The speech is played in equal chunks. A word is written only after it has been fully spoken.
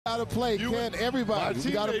Gotta play, Ken. Everybody,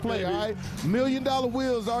 you gotta play, baby. all right? $1 Million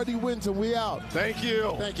Wheels already wins, and we out. Thank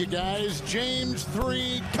you. Thank you, guys. James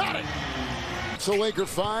 3, got it. So Laker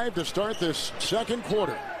 5 to start this second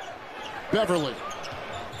quarter. Beverly,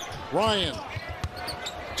 Ryan,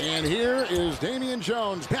 and here is Damian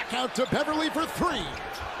Jones back out to Beverly for 3. All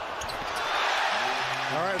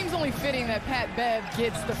right. Seems only fitting that Pat Bev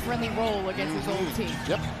gets the friendly role against his old team.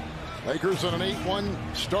 Yep. Lakers on an 8-1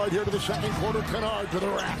 start here to the second quarter. Kennard to the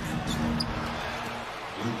rack.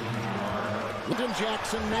 Lyndon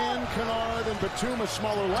Jackson, man, Kennard, and Batum, a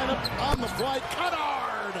smaller lineup on the flight.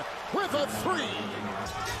 Kennard with a 3.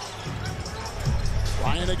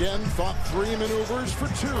 Ryan again thought 3 maneuvers for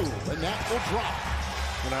 2, and that will drop.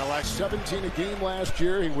 And I like 17 a game last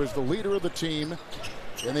year. He was the leader of the team.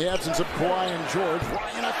 In the absence of Kawhi and George,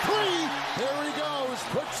 Ryan a 3. Here he goes,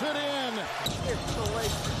 puts it in.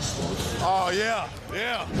 Oh, yeah,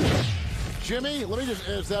 yeah. Jimmy, let me just,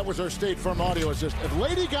 as that was our State Farm audio assist, if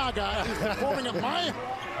Lady Gaga is performing at my...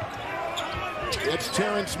 It's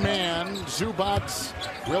Terrence Mann, Zubats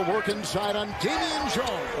will work inside on Damian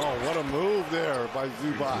Jones. Oh, what a move there by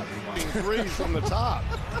Zubac. 3 from the top.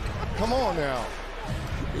 Come on now.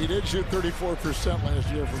 He did shoot 34% last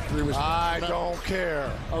year from 3. I don't care.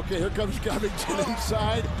 Okay, here comes Covington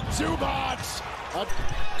inside. Zubats!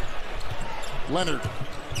 Leonard,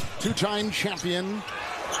 2-time champion,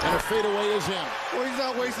 and a fadeaway is in. Well, he's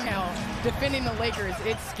not wasting. Now, defending the Lakers,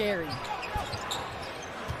 it's scary.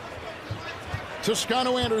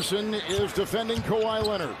 Toscano Anderson is defending Kawhi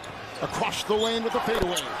Leonard. Across the lane with the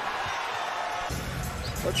fadeaway.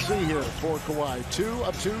 Let's see here for Kawhi. 2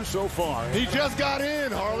 of 2 so far. He just got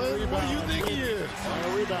in, Harlan. What do you think he is?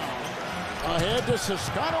 A rebound. Ahead to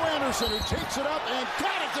Toscano Anderson, who takes it up and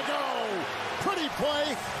got it to go. Pretty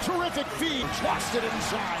play. Terrific feed. Tossed it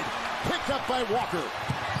inside. Picked up by Walker.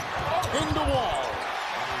 Into Wall.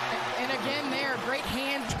 And again there, great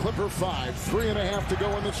hands. Clipper 5. 3.5 to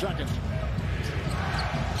go in the second.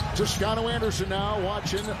 Toscano Anderson now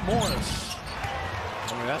watching Morris.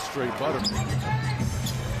 I mean, that's straight butter.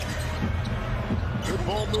 Good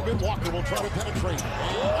ball movement. Walker will try to penetrate.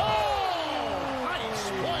 Oh! Nice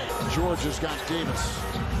play. George has got Davis.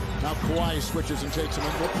 Now Kawhi switches and takes him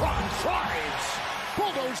in. LeBron tries.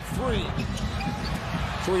 Bulldoze 3.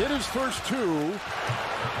 So he hit his first 2.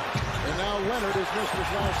 And now Leonard has missed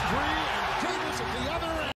his last 3. And Davis at the other